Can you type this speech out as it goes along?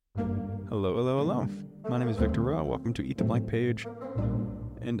Hello, hello, hello. My name is Victor Rowe. Welcome to Eat the Blank Page,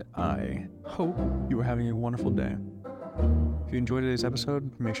 and I hope you are having a wonderful day. If you enjoyed today's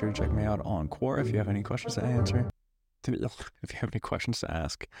episode, make sure to check me out on Quora if you have any questions to answer. If you have any questions to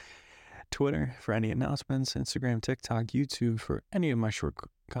ask. Twitter for any announcements, Instagram, TikTok, YouTube for any of my short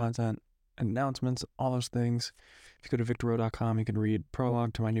content, announcements, all those things. If you go to victorrowe.com, you can read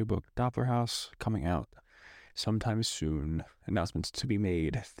prologue to my new book, Doppler House, coming out sometime soon. Announcements to be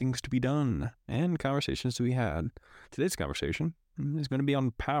made, things to be done, and conversations to be had. Today's conversation is going to be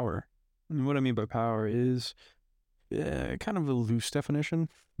on power. And what I mean by power is kind of a loose definition,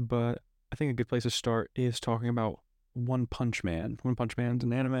 but I think a good place to start is talking about One Punch Man. One Punch Man's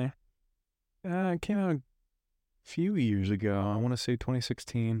an anime. It came out a few years ago, I want to say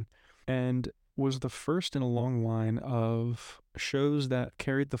 2016, and was the first in a long line of shows that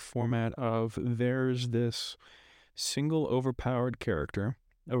carried the format of there's this single overpowered character,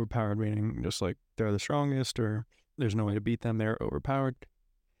 overpowered meaning just like they're the strongest or there's no way to beat them, they're overpowered,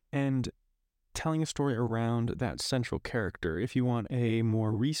 and telling a story around that central character. If you want a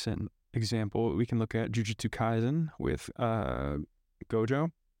more recent example, we can look at Jujutsu Kaisen with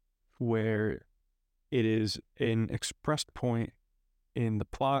Gojo, where it is an expressed point in the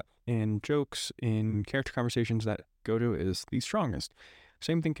plot, in jokes, in character conversations that Gojo is the strongest.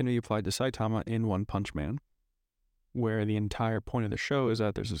 Same thing can be applied to Saitama in One Punch Man, where the entire point of the show is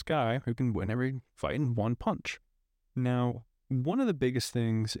that there's this guy who can win every fight in one punch. Now, one of the biggest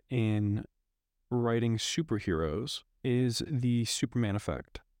things in writing superheroes is the Superman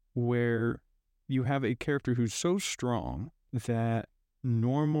effect, where you have a character who's so strong that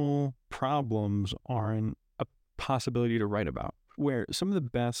normal problems aren't a possibility to write about. Where some of the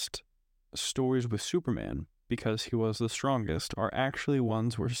best stories with Superman, because he was the strongest, are actually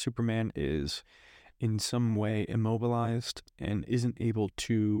ones where Superman is in some way immobilized and isn't able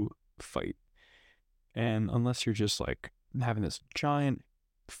to fight. And unless you're just like having this giant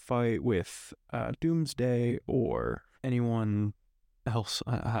fight with Doomsday or anyone else,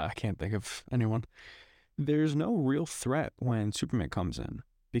 I can't think of anyone, there's no real threat when Superman comes in,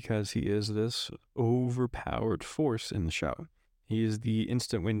 because he is this overpowered force in the show. He is the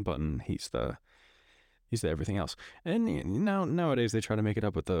instant win button. He's the everything else. And nowadays they try to make it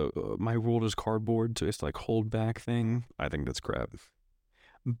up with the my world is cardboard, so it's like hold back thing. I think that's crap.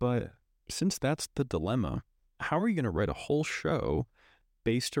 But since that's the dilemma, how are you going to write a whole show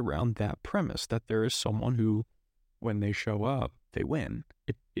based around that premise, that there is someone who, when they show up, they win?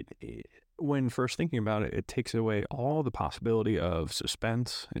 When first thinking about it, it takes away all the possibility of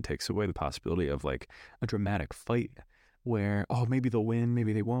suspense. It takes away the possibility of like a dramatic fight where, oh, maybe they'll win,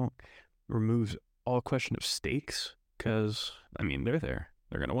 maybe they won't. Removes all question of stakes, because, I mean, they're there.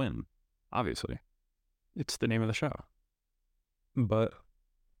 They're going to win, obviously. It's the name of the show. But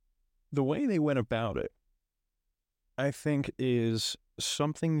the way they went about it, I think, is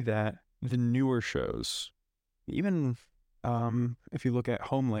something that the newer shows, even if you look at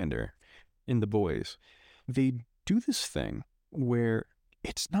Homelander in The Boys, they do this thing where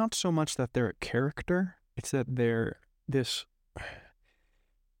it's not so much that they're a character, it's that they're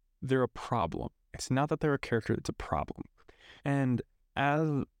a problem. It's not that they're a character, it's a problem. And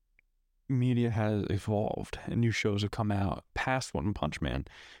as media has evolved and new shows have come out past One Punch Man,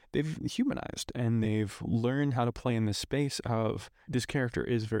 they've humanized and they've learned how to play in this space of this character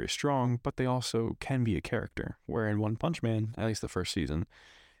is very strong, but they also can be a character. Where in One Punch Man, at least the first season,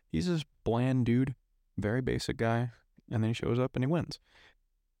 he's this bland dude, very basic guy, and then he shows up and he wins.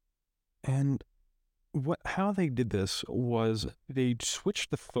 And how they did this was they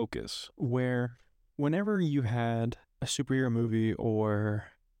switched the focus, where whenever you had a superhero movie or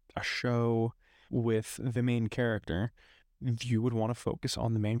a show with the main character, you would want to focus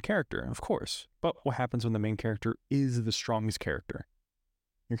on the main character, of course. But what happens when the main character is the strongest character?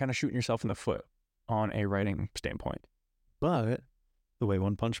 You're kind of shooting yourself in the foot on a writing standpoint. But the way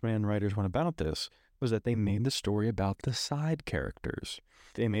One Punch Man writers went about this was that they made the story about the side characters.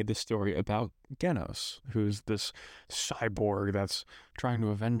 They made the story about Genos, who's this cyborg that's trying to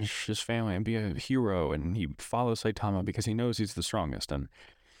avenge his family and be a hero, and he follows Saitama because he knows he's the strongest. And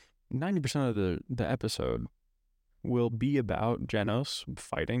 90% of the episode will be about Genos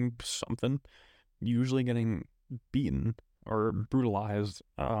fighting something, usually getting beaten or brutalized.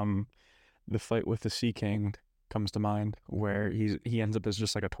 The fight with the Sea King comes to mind, where he ends up as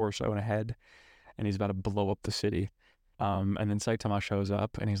just like a torso and a head, and he's about to blow up the city. And then Saitama shows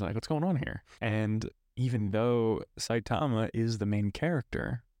up and he's like, what's going on here? And even though Saitama is the main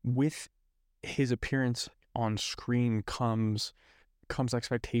character, with his appearance on screen comes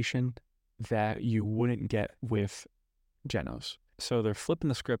expectation that you wouldn't get with Genos. So they're flipping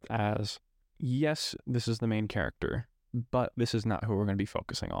the script as, yes, this is the main character, but this is not who we're going to be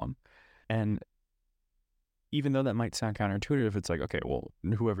focusing on. And even though that might sound counterintuitive, it's like, okay, well,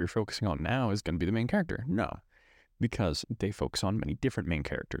 whoever you're focusing on now is going to be the main character. No, because they focus on many different main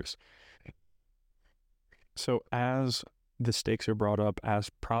characters. So as the stakes are brought up, as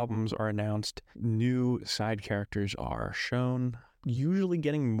problems are announced, new side characters are shown, usually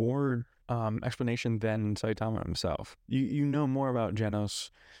getting more explanation than Saitama himself. You know more about Genos,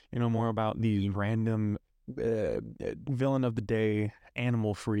 you know more about these random villain of the day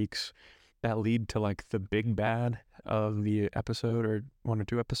animal freaks that lead to like the big bad of the episode or 1 or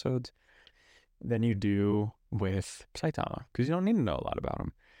 2 episodes than you do with Saitama, because you don't need to know a lot about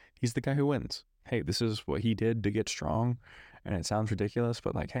him. He's the guy who wins. Hey, this is what he did to get strong, and it sounds ridiculous,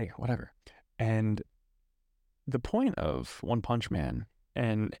 but like, hey, whatever. And the point of One Punch Man,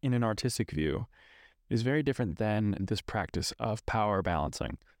 and in an artistic view, is very different than this practice of power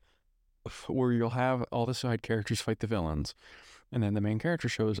balancing, where you'll have all the side characters fight the villains, and then the main character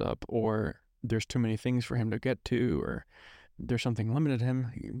shows up, or there's too many things for him to get to, or there's something limited to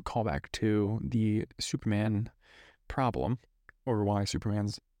him. You can call back to the Superman problem, or why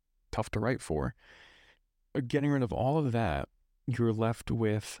Superman's tough to write for. Getting rid of all of that, you're left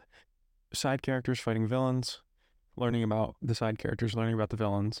with side characters fighting villains, learning about the side characters, learning about the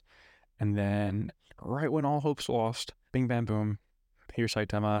villains, and then right when all hope's lost, bing bam boom, here's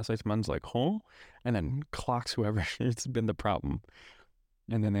Saitama. Saitama's like, huh? And then clocks whoever it's been the problem.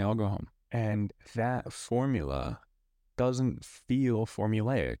 And then they all go home. And that formula doesn't feel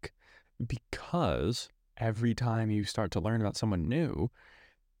formulaic, because every time you start to learn about someone new,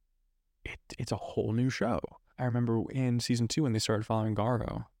 it's a whole new show. I remember in season 2 when they started following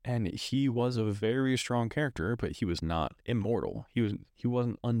Garo, and he was a very strong character, but he was not immortal. He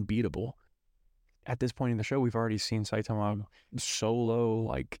wasn't unbeatable. At this point in the show, we've already seen Saitama solo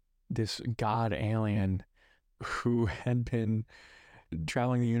like this god alien who had been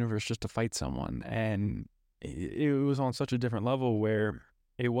traveling the universe just to fight someone, and it was on such a different level where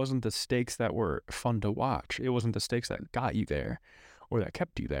it wasn't the stakes that were fun to watch. It wasn't the stakes that got you there or that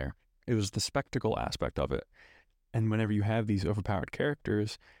kept you there. It was the spectacle aspect of it. And whenever you have these overpowered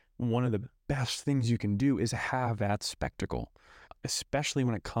characters, one of the best things you can do is have that spectacle, especially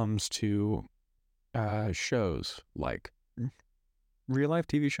when it comes to shows like real life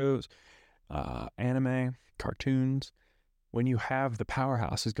TV shows, anime, cartoons. When you have the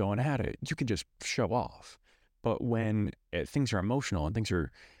powerhouses going at it, you can just show off. But when things are emotional and things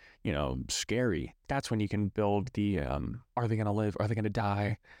are, scary, that's when you can build the, are they going to live? Are they going to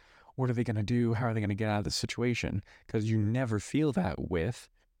die? What are they going to do? How are they going to get out of this situation? Because you never feel that with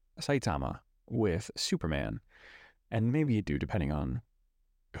Saitama, with Superman. And maybe you do, depending on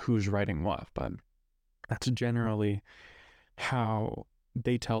who's writing what. But that's generally how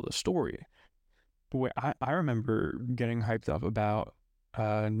they tell the story. But I remember getting hyped up about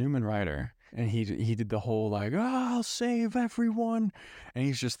Newman Ryder. And he did the whole like, I'll save everyone. And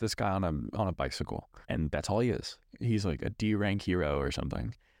he's just this guy on a bicycle. And that's all he is. He's like a D rank hero or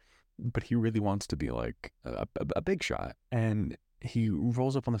something. But he really wants to be like a big shot. And he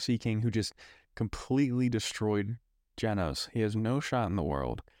rolls up on the Sea King, who just completely destroyed Genos. He has no shot in the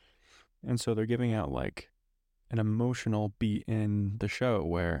world. And so they're giving out like an emotional beat in the show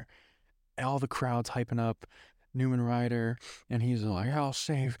where all the crowd's hyping up Newman Ryder, and he's like, I'll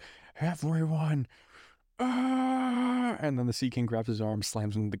save everyone. Ah! And then the Sea King grabs his arm,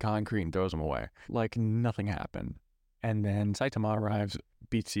 slams him into the concrete, and throws him away. Like nothing happened. And then Saitama arrives,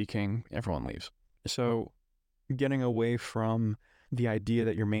 beats Sea King, everyone leaves. So getting away from the idea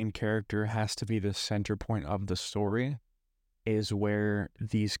that your main character has to be the center point of the story is where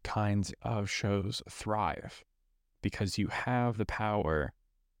these kinds of shows thrive, because you have the power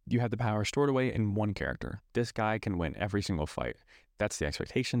stored away in one character. This guy can win every single fight. That's the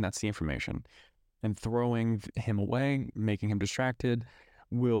expectation, that's the information. And throwing him away, making him distracted,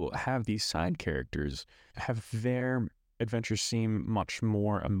 will have these side characters have their adventures seem much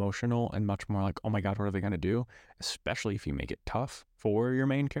more emotional and much more like, oh my God, what are they going to do? Especially if you make it tough for your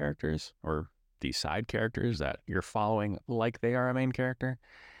main characters or these side characters that you're following like they are a main character.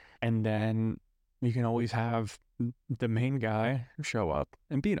 And then you can always have the main guy show up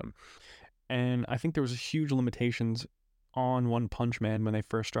and beat him. And I think there was huge limitations on One Punch Man when they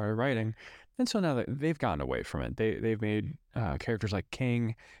first started writing. And so now that they've gotten away from it, they've made characters like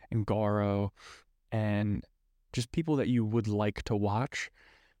King and Garo and just people that you would like to watch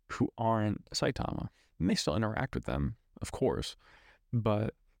who aren't Saitama. And they still interact with them, of course,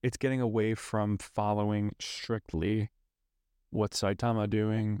 but it's getting away from following strictly what's Saitama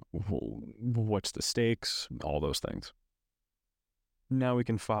doing, what's the stakes, all those things. now we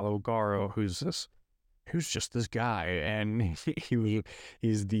can follow Garo, who's just this guy, and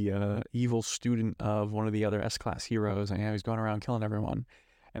he's the evil student of one of the other S-class heroes, and he's going around killing everyone.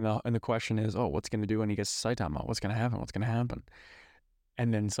 And the question is, oh, what's gonna do when he gets Saitama? What's gonna happen? What's gonna happen?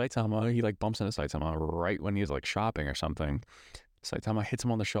 And then Saitama, he like bumps into Saitama right when he's like shopping or something. Saitama hits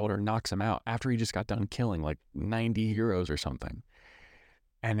him on the shoulder, knocks him out after he just got done killing like 90 heroes or something.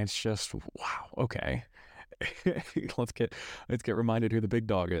 And it's just wow, okay. let's get reminded who the big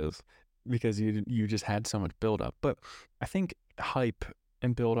dog is, because you just had so much build up. But I think hype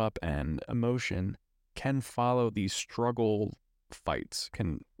and build up and emotion can follow these struggle fights,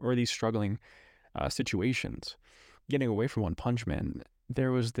 or these struggling situations. Getting away from One Punch Man,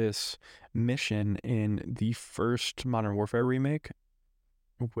 there was this mission in the first Modern Warfare remake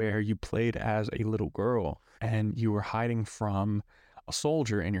where you played as a little girl and you were hiding from a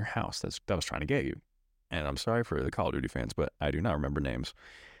soldier in your house that was trying to get you. And I'm sorry for the Call of Duty fans, but I do not remember names.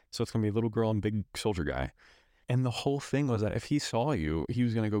 So it's going to be a little girl and big soldier guy. And the whole thing was that if he saw you, he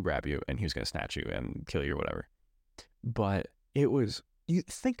was going to go grab you and he was going to snatch you and kill you or whatever. But you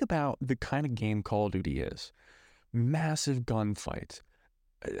think about the kind of game Call of Duty is. Massive gunfights,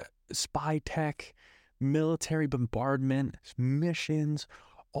 spy tech, military bombardment, missions,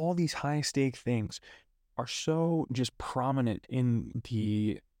 all these high stake things are so just prominent in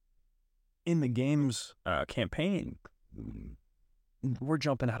the game's campaign. We're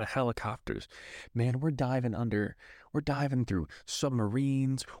jumping out of helicopters, man. We're diving through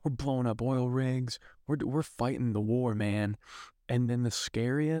submarines. We're blowing up oil rigs. We're fighting the war, man. And then the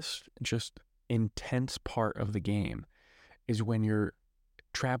scariest, just intense part of the game is when you're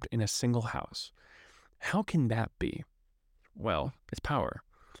trapped in a single house. How can that be? Well, it's power.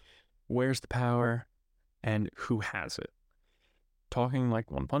 Where's the power and who has it? Talking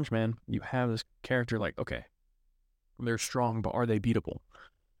like One Punch Man, you have this character like, okay, they're strong, but are they beatable?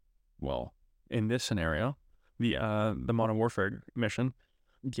 Well, in this scenario, the Modern Warfare mission,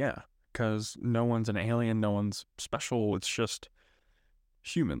 yeah, because no one's an alien, no one's special. It's just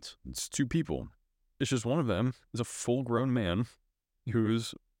humans. It's two people. It's just one of them is a full-grown man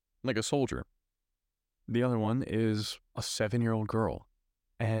who's like a soldier. The other one is a 7-year-old girl.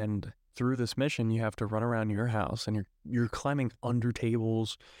 And through this mission, you have to run around your house, and you're climbing under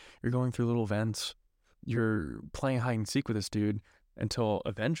tables. You're going through little vents. You're playing hide and seek with this dude until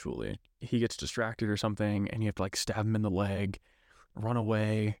eventually he gets distracted or something, and you have to like stab him in the leg, run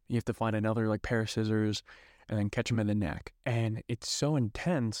away. You have to find another like pair of scissors and then catch him in the neck. And it's so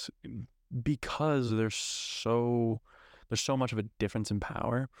intense because there's so much of a difference in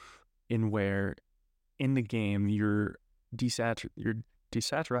power, in where in the game you're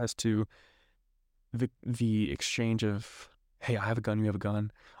desaturized to the exchange of, hey, I have a gun, you have a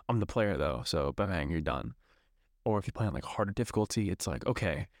gun. I'm the player though, so bang, you're done. Or if you play on like harder difficulty, it's like,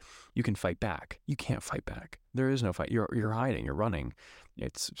 okay, you can fight back. You can't fight back. There is no fight. You're hiding. You're running.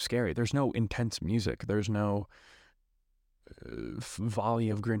 It's scary. There's no intense music. There's no volley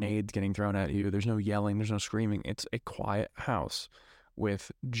of grenades getting thrown at you. There's no yelling. There's no screaming. It's a quiet house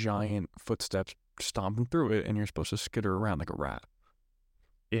with giant footsteps stomping through it, and you're supposed to skitter around like a rat.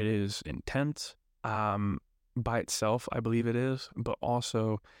 It is intense. By itself, I believe it is, but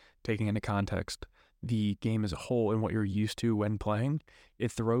also taking into context the game as a whole and what you're used to when playing,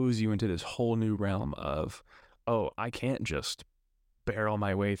 it throws you into this whole new realm of, oh, I can't just barrel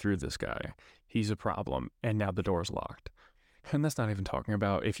my way through this guy. He's a problem, and now the door's locked. And that's not even talking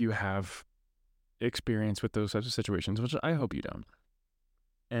about if you have experience with those types of situations, which I hope you don't.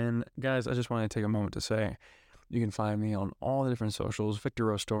 And guys, I just want to take a moment to say, you can find me on all the different socials, Victor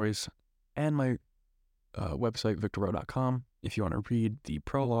Rowe Stories, and my website, victorrowe.com, if you want to read the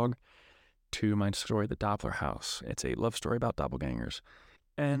prologue to my story, The Doppler House. It's a love story about doppelgangers.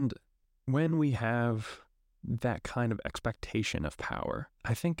 And when we have that kind of expectation of power,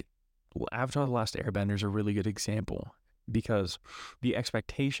 I think Avatar The Last Airbender is a really good example, because the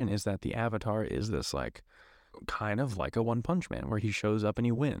expectation is that the Avatar is this like kind of like a One Punch Man where he shows up and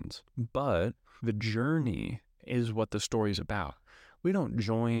he wins. But the journey is what the story's about. We don't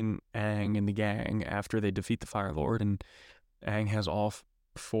join Aang and the gang after they defeat the Fire Lord and Aang has all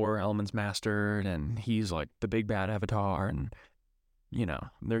 4 elements mastered and he's like the big bad Avatar, and you know,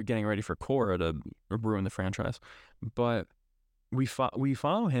 they're getting ready for Korra to ruin the franchise. But we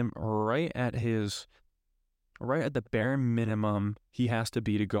follow him right at the bare minimum he has to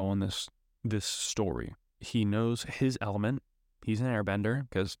be to go on this story. He knows his element. He's an airbender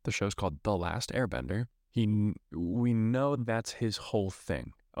because the show's called The Last Airbender. We know that's his whole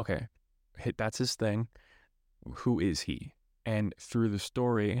thing. Okay, that's his thing. Who is he? And through the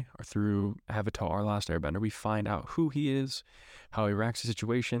story, or through Avatar: Last Airbender, we find out who he is, how he reacts to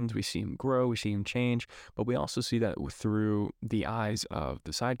situations. We see him grow, we see him change, but we also see that through the eyes of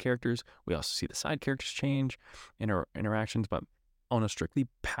the side characters. We also see the side characters change in our interactions, but on a strictly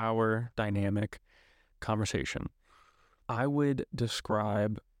power dynamic conversation. I would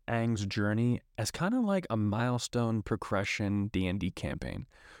describe Aang's journey as kind of like a milestone progression D&D campaign,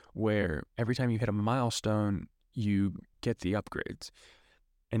 where every time you hit a milestone, you get the upgrades.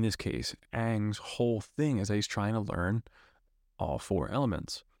 In this case, Aang's whole thing is that he's trying to learn all 4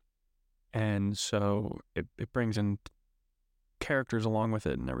 elements. And so it brings in characters along with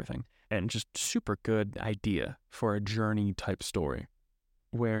it and everything. And just super good idea for a journey type story,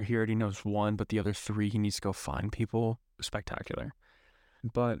 where he already knows 1, but the other 3 he needs to go find people. Spectacular.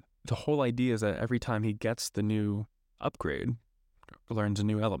 But the whole idea is that every time he gets the new upgrade, learns a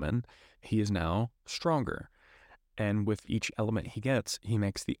new element, he is now stronger. And with each element he gets, he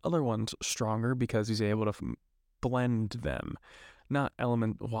makes the other ones stronger because he's able to blend them. Not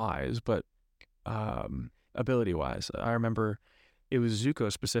element-wise, but ability-wise. I remember it was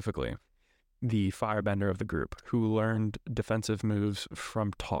Zuko specifically, the firebender of the group, who learned defensive moves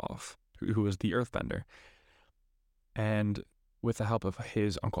from Toph, who was the earthbender. And with the help of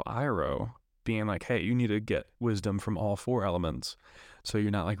his uncle Iroh being like, hey, you need to get wisdom from all 4 elements so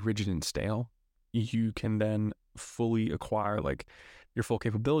you're not like rigid and stale, you can then fully acquire like your full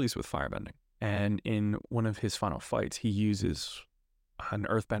capabilities with firebending. And in one of his final fights, he uses an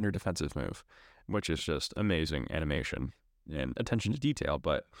earthbender defensive move, which is just amazing animation and attention to detail.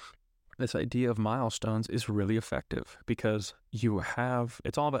 But this idea of milestones is really effective because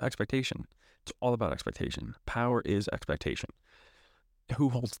it's all about expectation. It's all about expectation. Power is expectation. Who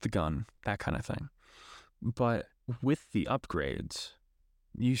holds the gun? That kind of thing. But with the upgrades,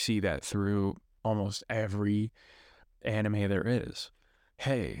 you see that through almost every anime there is.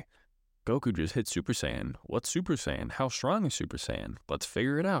 Hey, Goku just hit Super Saiyan. What's Super Saiyan? How strong is Super Saiyan? Let's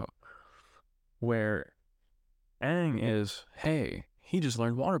figure it out. Where Aang is, hey, he just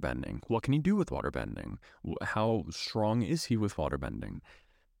learned waterbending. What can he do with waterbending? How strong is he with waterbending?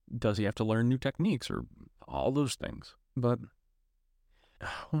 Does he have to learn new techniques or all those things? But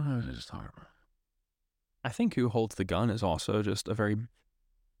what was I just talking about? I think who holds the gun is also just a very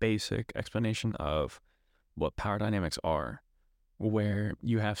basic explanation of what power dynamics are, where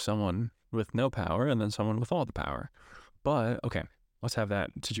you have someone with no power and then someone with all the power. But okay, let's have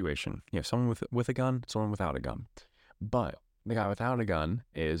that situation. You have someone with a gun, someone without a gun. But the guy without a gun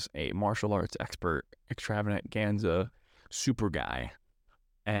is a martial arts expert, extravaganza, super guy.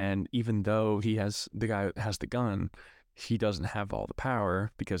 And even though the guy has the gun, he doesn't have all the power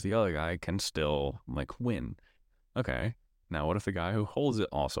because the other guy can still like win. Okay, now what if the guy who holds it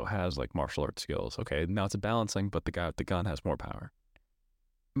also has like martial arts skills? Okay, now it's a balancing, but the guy with the gun has more power.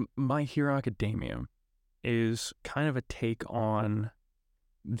 My Hero Academia is kind of a take on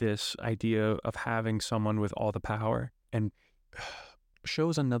this idea of having someone with all the power, and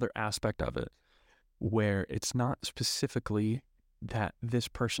shows another aspect of it where it's not specifically that this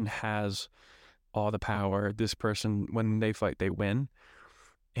person has all the power, this person, when they fight, they win.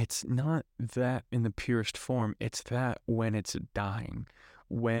 It's not that in the purest form. It's that when it's dying,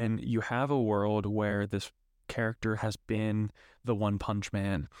 when you have a world where this character has been the One Punch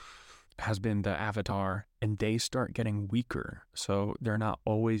Man, has been the Avatar, and they start getting weaker. So they're not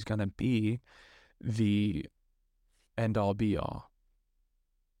always going to be the end all be all.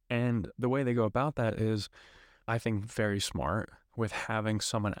 And the way they go about that is, I think, very smart, with having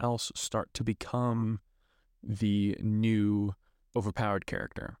someone else start to become the new overpowered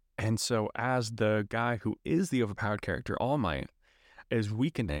character. And so as the guy who is the overpowered character, All Might, is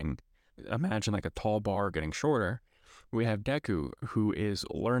weakening, imagine like a tall bar getting shorter, we have Deku, who is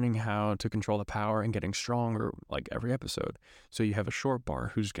learning how to control the power and getting stronger like every episode. So you have a short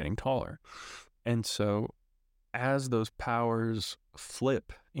bar who's getting taller. And so as those powers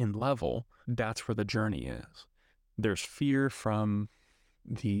flip in level, that's where the journey is. There's fear from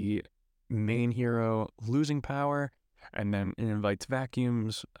the main hero losing power, and then it invites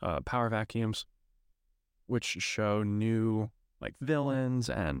vacuums, power vacuums, which show new like villains,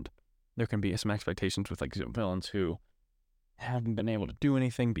 and there can be some expectations with like villains who haven't been able to do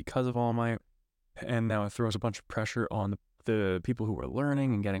anything because of All Might, and now it throws a bunch of pressure on the people who are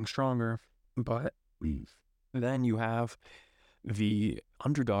learning and getting stronger. But then you have the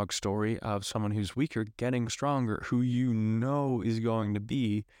underdog story of someone who's weaker getting stronger, who you know is going to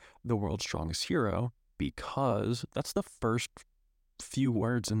be the world's strongest hero, because that's the first few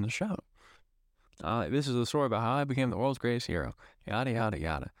words in the show. This is the story about how I became the world's greatest hero. Yada, yada,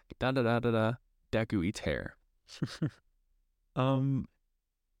 yada. Da, da, da, da, da. Deku eats hair. Um,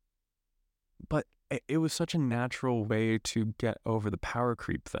 but it was such a natural way to get over the power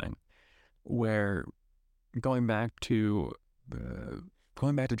creep thing, where going back to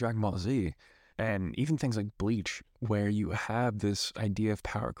going back to Dragon Ball Z, and even things like Bleach, where you have this idea of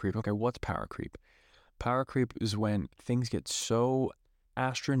power creep. Okay, what's power creep? Power creep is when things get so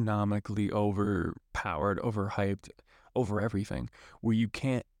astronomically overpowered, overhyped, over everything, where you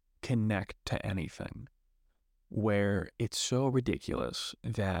can't connect to anything, where it's so ridiculous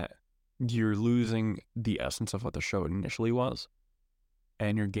that you're losing the essence of what the show initially was,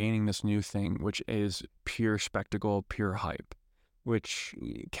 and you're gaining this new thing, which is pure spectacle, pure hype, which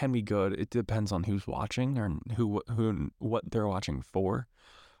can be good. It depends on who's watching or what they're watching for.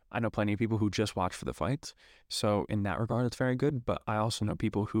 I know plenty of people who just watch for the fights, so in that regard, it's very good. But I also know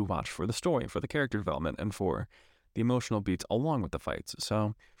people who watch for the story, for the character development, and for the emotional beats along with the fights.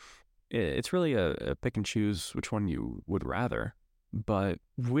 So it's really a pick and choose which one you would rather. But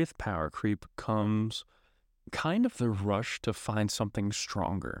with power creep comes kind of the rush to find something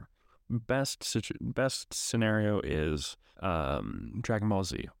stronger. Best scenario is Dragon Ball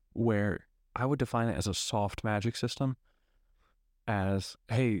Z, where I would define it as a soft magic system. As,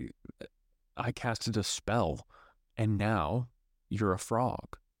 hey, I casted a spell, and now you're a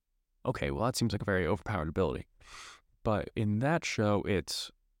frog. Okay, well that seems like a very overpowered ability. But in that show,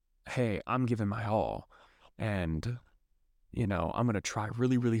 it's, hey, I'm giving my all, and I'm going to try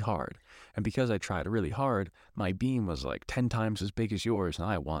really, really hard. And because I tried really hard, my beam was like 10 times as big as yours, and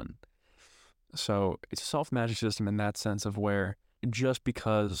I won. So it's a soft magic system in that sense of where just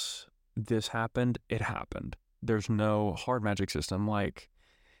because this happened, it happened. There's no hard magic system like,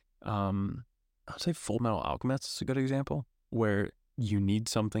 I'd say Full Metal Alchemist is a good example, where you need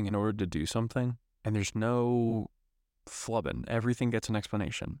something in order to do something, and there's no flubbing. Everything gets an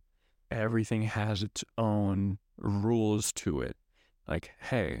explanation. Everything has its own rules to it. Like,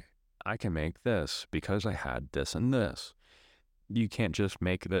 hey, I can make this because I had this and this. You can't just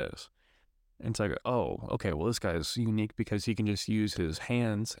make this. And it's like, oh, okay, well, this guy's unique because he can just use his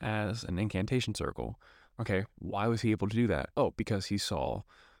hands as an incantation circle. Okay, why was he able to do that? Oh, because he saw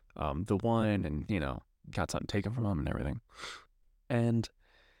the one and, got something taken from him and everything. And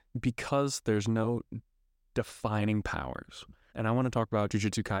because there's no defining powers, and I want to talk about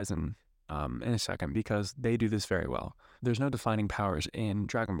Jujutsu Kaisen in a second because they do this very well. There's no defining powers in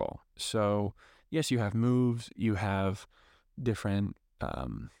Dragon Ball. So, yes, you have moves, you have different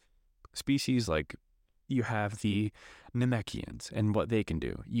species, like you have the Namekians and what they can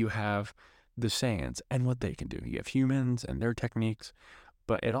do. You have the Saiyans and what they can do. You have humans and their techniques,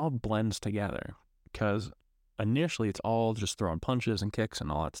 but it all blends together because initially it's all just throwing punches and kicks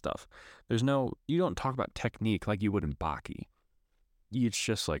and all that stuff. You don't talk about technique like you would in Baki. It's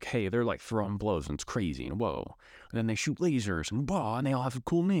just like, hey, they're like throwing blows and it's crazy and whoa. And then they shoot lasers and whoa, and they all have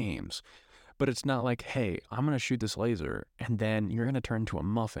cool names. But it's not like, hey, I'm going to shoot this laser and then you're going to turn into a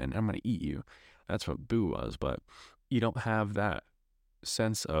muffin and I'm going to eat you. That's what Boo was. But you don't have that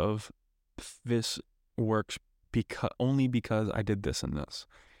sense of this works only because I did this and this.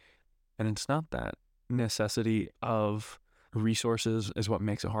 And it's not that necessity of resources is what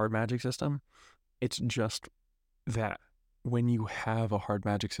makes a hard magic system. It's just that when you have a hard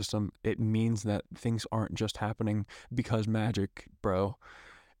magic system, it means that things aren't just happening because magic, bro.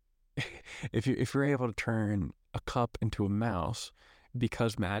 If you're able to turn a cup into a mouse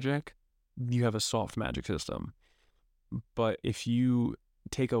because magic, you have a soft magic system. But if you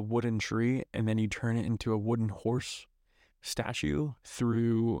take a wooden tree and then you turn it into a wooden horse statue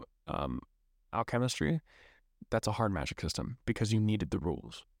through alchemistry, that's a hard magic system because you needed the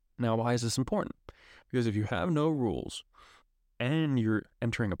rules. Now, why is this important? Because if you have no rules and you're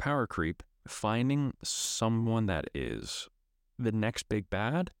entering a power creep, finding someone that is the next big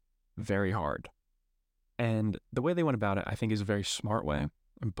bad, very hard. And the way they went about it, I think, is a very smart way,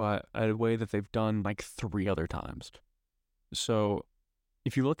 but a way that they've done like 3 other times. So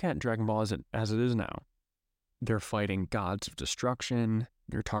if you look at Dragon Ball as it is now, they're fighting gods of destruction.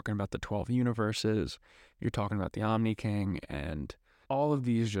 You're talking about the 12 universes. You're talking about the Omni King and all of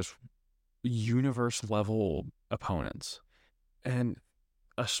these just universe level opponents. And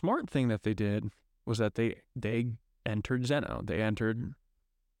a smart thing that they did was that they entered Zeno. They entered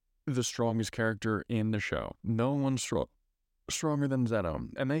the strongest character in the show. No one's stronger than Zeno.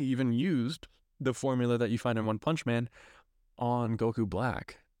 And they even used the formula that you find in One Punch Man on Goku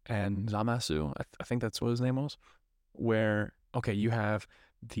Black and Zamasu. I think that's what his name was. Where, okay, you have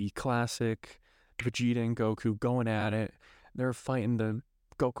the classic Vegeta and Goku going at it. They're fighting the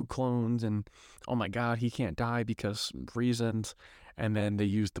Goku clones and, oh my god, he can't die because reasons. And then they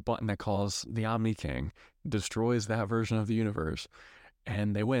use the button that calls the Omni King. destroys that version of the universe,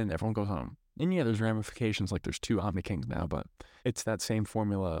 and they win. Everyone goes home. And yeah, there's ramifications, like there's 2 Omni Kings now, but it's that same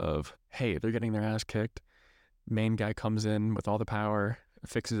formula of, hey, they're getting their ass kicked. Main guy comes in with all the power,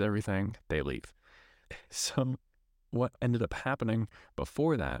 fixes everything, they leave. So what ended up happening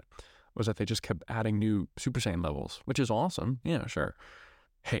before that was that they just kept adding new Super Saiyan levels, which is awesome. Yeah, sure.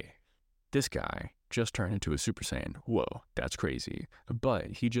 Hey, this guy just turned into a Super Saiyan. Whoa, that's crazy. But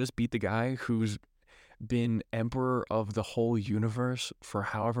he just beat the guy who's been emperor of the whole universe for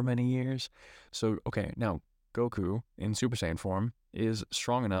however many years. So, okay, now Goku in Super Saiyan form is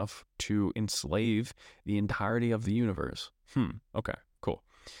strong enough to enslave the entirety of the universe. Okay, cool.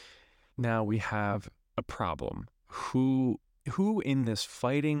 Now we have a problem. Who in this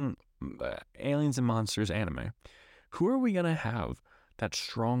fighting aliens and monsters anime, who are we gonna have that's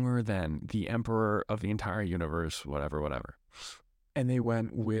stronger than the emperor of the entire universe, whatever? And they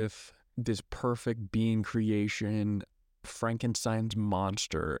went with this perfect being creation, Frankenstein's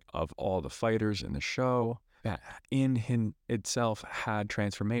monster of all the fighters in the show that in him itself had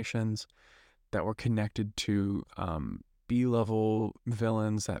transformations that were connected to B-level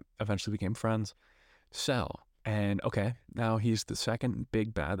villains that eventually became friends. Cell. And okay, now he's the second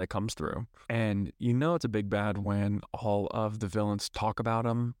big bad that comes through. And you know it's a big bad when all of the villains talk about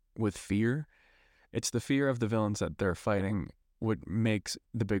him with fear. It's the fear of the villains that they're fighting what makes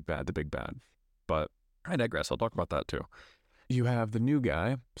the big bad the big bad. But I digress. I'll talk about that too. You have the new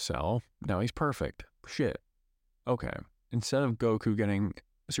guy, Cell. Now he's perfect. Shit. Okay. Instead of Goku getting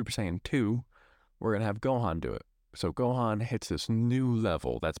Super Saiyan 2, we're going to have Gohan do it. So Gohan hits this new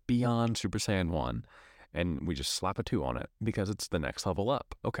level that's beyond Super Saiyan 1, and we just slap a 2 on it because it's the next level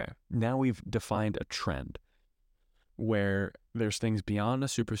up. Okay. Now we've defined a trend where there's things beyond a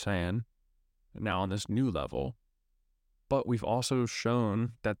Super Saiyan now on this new level, but we've also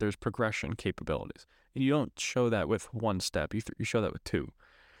shown that there's progression capabilities. And you don't show that with 1 step, you show that with 2.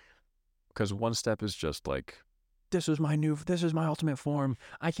 Because 1 step is just like, this is my ultimate form.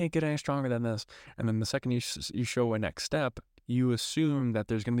 I can't get any stronger than this. And then the second you show a next step, you assume that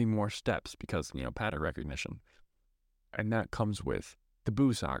there's going to be more steps because, pattern recognition. And that comes with the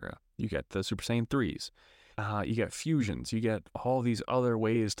Buu Saga. You get the Super Saiyan 3s. You get fusions. You get all these other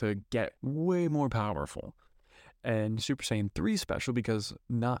ways to get way more powerful. And Super Saiyan 3 special because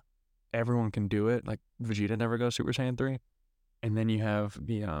not everyone can do it. Like Vegeta never goes Super Saiyan 3. And then you have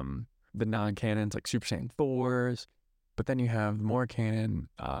the non-canons like Super Saiyan 4s, but then you have the more canon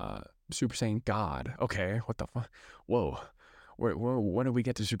Super Saiyan God. Okay, what the fuck? Whoa. When did we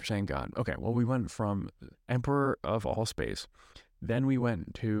get to Super Saiyan God? Okay, well, we went from Emperor of all space. Then we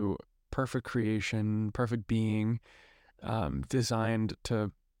went to perfect creation, perfect being, designed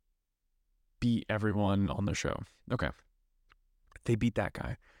to beat everyone on the show. Okay. They beat that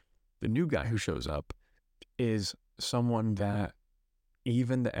guy. The new guy who shows up is someone that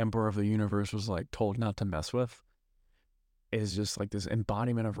even the emperor of the universe was like told not to mess with. Is just like this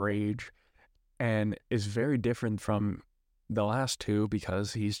embodiment of rage and is very different from the last 2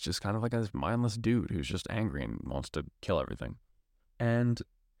 because he's just kind of like this mindless dude who's just angry and wants to kill everything. And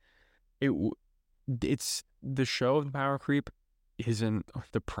it's the show of the power creep isn't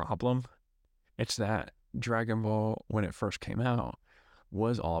the problem. It's that Dragon Ball, when it first came out,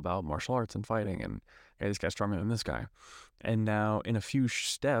 was all about martial arts and fighting and, hey, this guy's stronger than this guy. And now in a few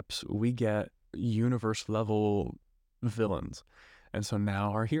steps, we get universe level villains. And so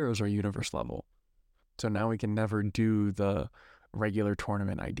now our heroes are universe level. So now we can never do the regular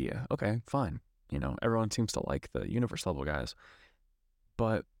tournament idea. Okay, fine. Everyone seems to like the universe level guys.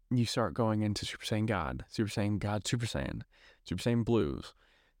 But you start going into Super Saiyan God, Super Saiyan God, Super Saiyan Blues,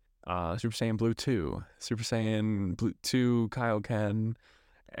 Super Saiyan Blue 2, Super Saiyan Blue 2 Kaioken,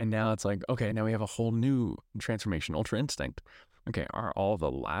 and now it's like, okay, now we have a whole new transformation, Ultra Instinct. Okay, are all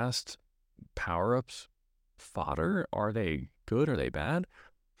the last power-ups fodder? Are they good? Are they bad?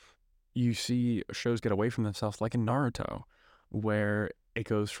 You see shows get away from themselves like in Naruto, where it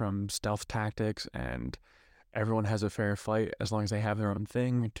goes from stealth tactics and everyone has a fair fight as long as they have their own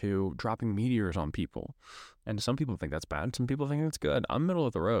thing to dropping meteors on people. And some people think that's bad. Some people think it's good. I'm middle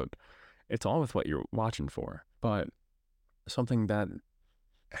of the road. It's all with what you're watching for. But something that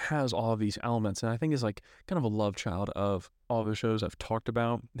has all of these elements and I think is like kind of a love child of all the shows I've talked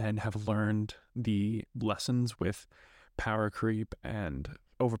about and have learned the lessons with power creep and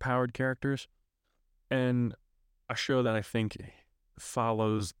overpowered characters. And a show that I think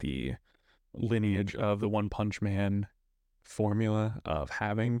follows the lineage of the One Punch Man formula of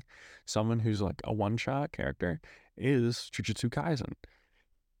having someone who's like a one-shot character is Jujutsu Kaisen.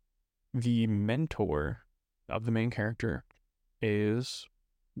 The mentor of the main character is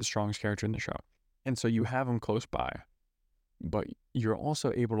the strongest character in the show. And so you have them close by, but you're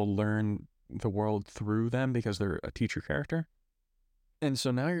also able to learn the world through them because they're a teacher character. And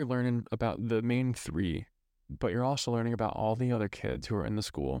so now you're learning about the main three, but you're also learning about all the other kids who are in the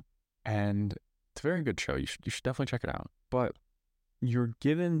school. And it's a very good show. You should definitely check it out. But you're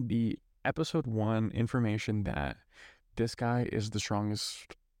given the episode 1 information that this guy is the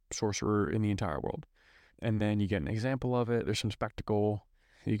strongest sorcerer in the entire world. And then you get an example of it. There's some spectacle.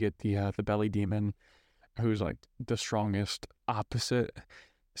 You get the belly demon, who's like the strongest opposite.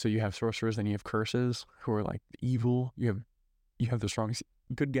 So you have sorcerers, then you have curses, who are like evil. You have the strongest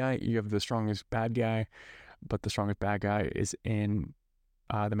good guy. You have the strongest bad guy, but the strongest bad guy is in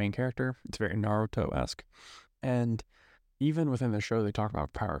the main character. It's very Naruto-esque. And even within the show, they talk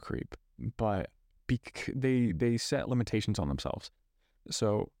about power creep, but they set limitations on themselves.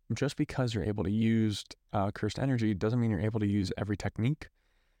 So just because you're able to use cursed energy doesn't mean you're able to use every technique.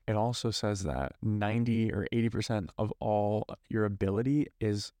 It also says that 90 or 80% of all your ability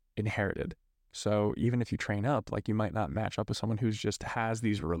is inherited. So even if you train up, like, you might not match up with someone who's just has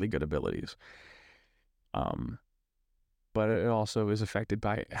these really good abilities. But it also is affected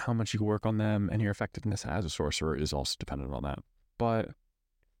by how much you work on them, and your effectiveness as a sorcerer is also dependent on that. But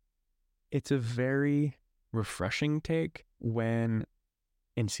it's a very refreshing take when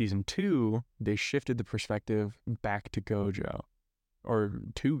in season 2, they shifted the perspective back to Gojo, or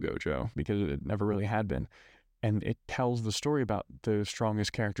to Gojo, because it never really had been. And it tells the story about the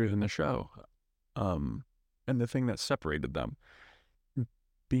strongest characters in the show. And the thing that separated them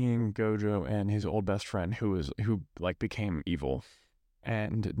being Gojo and his old best friend who became evil.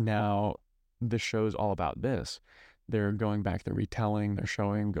 And now the show's all about this. They're going back, they're retelling, they're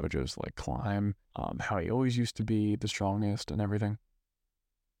showing Gojo's like climb, how he always used to be the strongest and everything.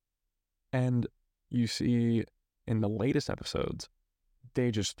 And you see in the latest episodes,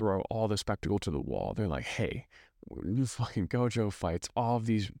 they just throw all the spectacle to the wall. They're like, hey, fucking Gojo fights all of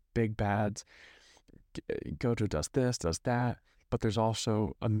these big bads. Gojo does this, does that. But there's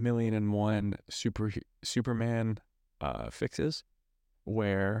also 1,000,001 Superman fixes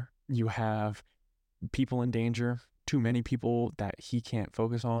where you have people in danger, too many people that he can't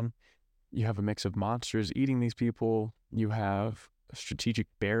focus on. You have a mix of monsters eating these people. You have strategic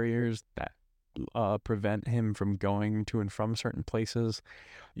barriers that prevent him from going to and from certain places.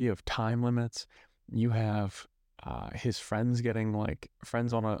 You have time limits. You have his friends getting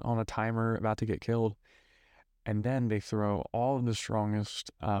friends on a timer about to get killed. And then they throw all of the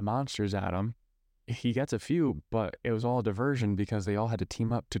strongest monsters at him. He gets a few, but it was all a diversion because they all had to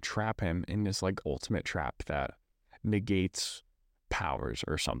team up to trap him in this ultimate trap that negates powers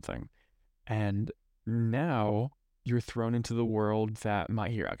or something. And now you're thrown into the world that My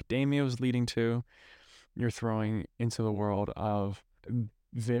Hero Academia was leading to. You're throwing into the world of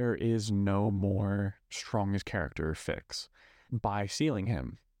there is no more strongest character fix by sealing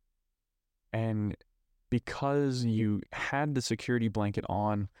him. And because you had the security blanket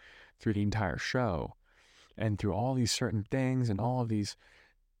on through the entire show and through all these certain things and all of these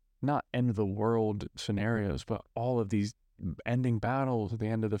not end of the world scenarios, but all of these ending battles at the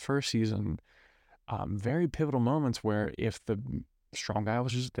end of the first season, very pivotal moments where if the strong guy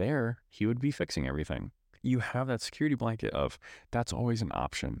was just there, he would be fixing everything. You have that security blanket of that's always an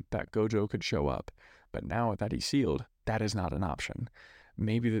option, that Gojo could show up. But now that he's sealed, that is not an option.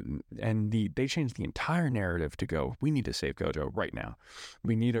 They changed the entire narrative to go, we need to save Gojo right now.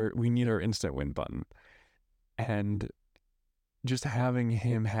 We need our instant win button. And just having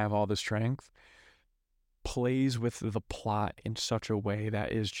him have all the strength plays with the plot in such a way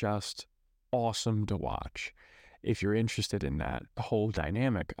that is just awesome to watch. If you're interested in that whole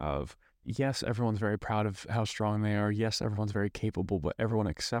dynamic of, yes, everyone's very proud of how strong they are. Yes, everyone's very capable, but everyone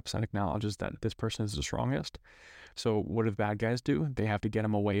accepts and acknowledges that this person is the strongest. So what do the bad guys do? They have to get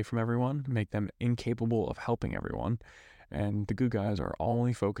them away from everyone, make them incapable of helping everyone. And the good guys are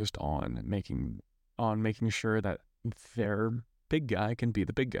only focused on making sure that their big guy can be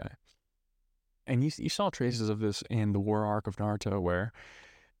the big guy. And you saw traces of this in the war arc of Naruto, where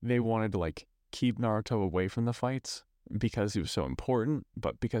they wanted to keep Naruto away from the fights because he was so important,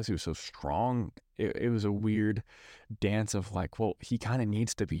 but because he was so strong, it was a weird dance of well, he kind of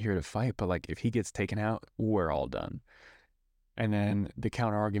needs to be here to fight, but if he gets taken out, we're all done. And then the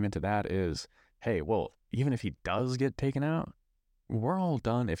counter argument to that is, hey, well, even if he does get taken out, we're all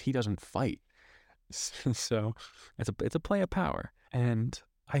done if he doesn't fight. So it's a play of power. And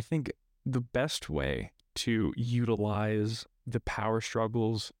I think the best way to utilize the power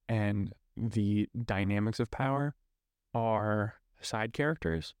struggles and the dynamics of power are side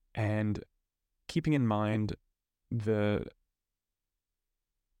characters, and keeping in mind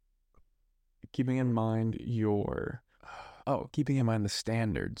keeping in mind the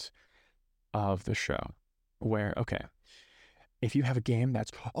standards of the show, where, okay, if you have a game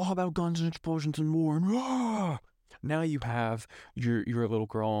that's all about guns and explosions and war and now you have your little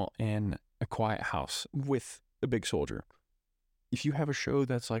girl in a quiet house with a big soldier. If you have a show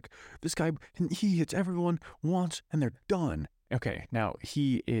that's like, this guy, he hits everyone once and they're done. Okay, now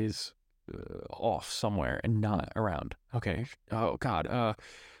he is off somewhere and not around. Okay, oh God,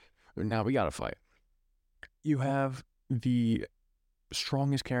 now we gotta fight. You have the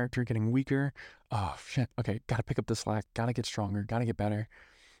strongest character getting weaker. Oh shit, okay, gotta pick up the slack, gotta get stronger, gotta get better.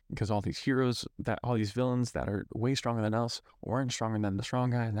 Because all these villains that are way stronger than us weren't stronger than the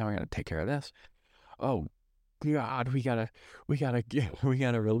strong guy. Now we gotta take care of this. Oh God, we gotta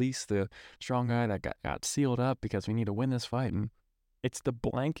release the strong guy that got sealed up because we need to win this fight. And it's the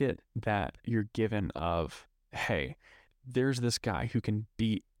blanket that you're given of, hey, there's this guy who can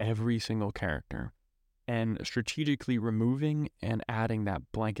beat every single character, and strategically removing and adding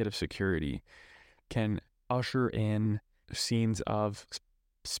that blanket of security can usher in scenes of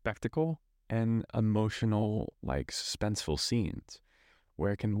spectacle and emotional, like, suspenseful scenes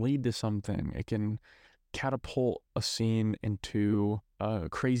where it can lead to something. It can catapult a scene into a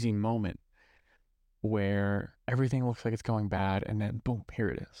crazy moment where everything looks like it's going bad, and then boom, here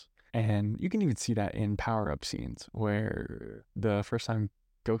it is. And you can even see that in power-up scenes where the first time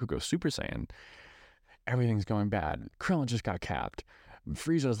Goku goes Super Saiyan, everything's going bad. Krillin just got capped.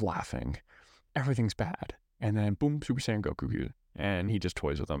 Frieza's laughing. Everything's bad. And then boom, Super Saiyan Goku, and he just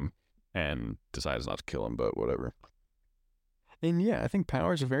toys with him and decides not to kill him, but whatever. And yeah, I think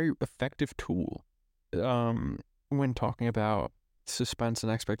power is a very effective tool when talking about suspense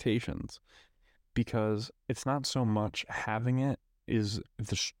and expectations, because it's not so much having it is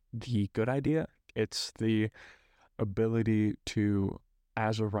the good idea. It's the ability to,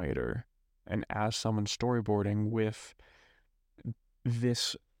 as a writer and as someone storyboarding with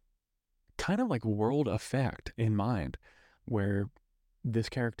this kind of like world effect in mind, where this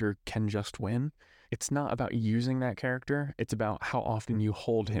character can just win. It's not about using that character. It's about how often you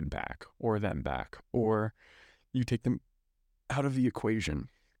hold him back or them back, or you take them out of the equation,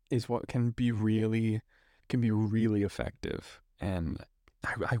 is what can be really effective. And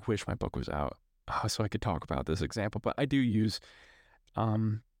I wish my book was out so I could talk about this example, but I do use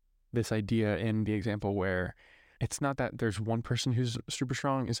this idea in the example where it's not that there's one person who's super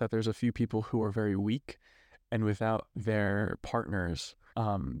strong, it's that there's a few people who are very weak, and without their partners,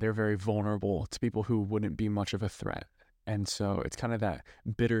 they're very vulnerable to people who wouldn't be much of a threat. And so it's kind of that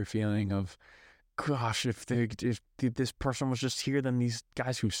bitter feeling of, gosh, if this person was just here, then these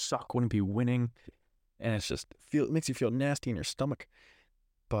guys who suck wouldn't be winning. And it's just it makes you feel nasty in your stomach.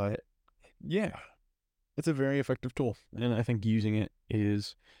 But yeah, it's a very effective tool, and I think using it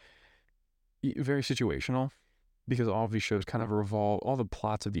is very situational, because all of these shows kind of all the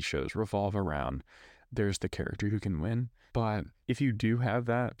plots of these shows revolve around there's the character who can win. But if you do have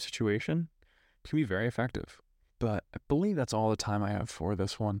that situation, it can be very effective. But I believe that's all the time I have for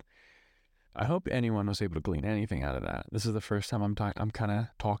this one. I hope anyone was able to glean anything out of that. This is the first time I'm kind of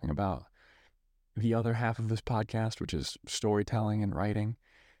talking about the other half of this podcast, which is storytelling and writing.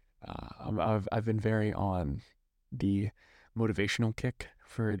 I've been very on the motivational kick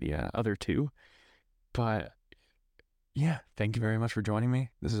for the other two. But yeah, thank you very much for joining me.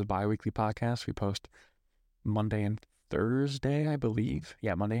 This is a bi-weekly podcast. We post Monday and Thursday, I believe.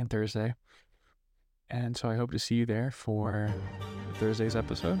 Yeah, Monday and Thursday. And so I hope to see you there for Thursday's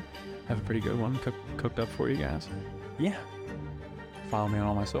episode. Have a pretty good one cooked up for you guys. Yeah. Follow me on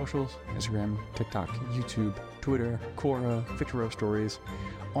all my socials: Instagram, TikTok, YouTube, Twitter, Quora, Victor Rowe Stories.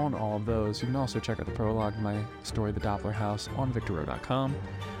 On all of those, you can also check out the prologue to my story, The Doppler House, on victorrowe.com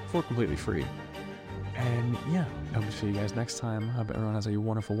for completely free. And yeah, I hope to see you guys next time. I hope everyone has a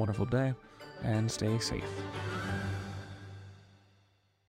wonderful, wonderful day, and stay safe.